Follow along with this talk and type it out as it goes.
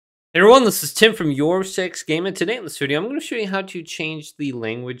Hey everyone, this is Tim from YourSixGaming. Today in this video, I'm going to show you how to change the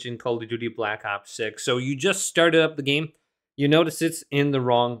language in Call of Duty Black Ops 6. So you just started up the game, you notice it's in the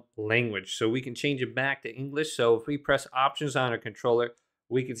wrong language. So we can change it back to English. So if we press options on our controller,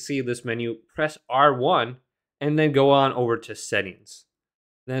 we can see this menu, press R1, and then go on over to settings.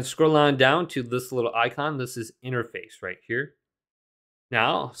 Then scroll on down to this little icon. This is interface right here.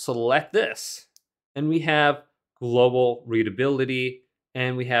 Now select this, and we have global readability,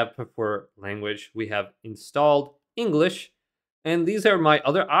 and we have prefer language. We have installed English, and these are my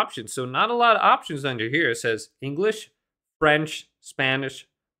other options. So not a lot of options under here. It says English, French, Spanish,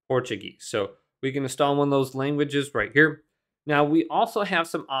 Portuguese. So we can install one of those languages right here. Now we also have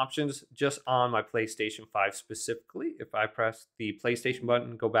some options just on my PlayStation 5 specifically. If I press the PlayStation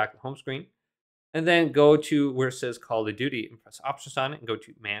button, go back to the home screen, and then go to where it says Call of Duty and press options on it and go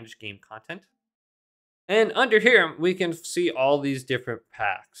to manage game content. And under here, we can see all these different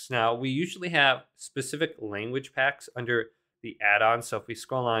packs. Now, we usually have specific language packs under the add-ons. So if we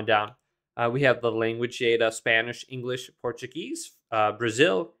scroll on down, we have the language data, Spanish, English, Portuguese,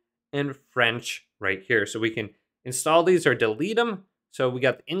 Brazil, and French right here. So we can install these or delete them. So we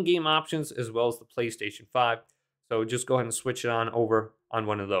got the in-game options as well as the PlayStation 5. So just go ahead and switch it on over on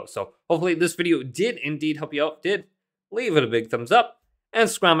one of those. So hopefully this video did indeed help you out. Did, leave it a big thumbs up. And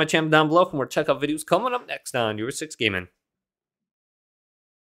subscribe to my channel down below for more checkout videos coming up next on YourSixGaming.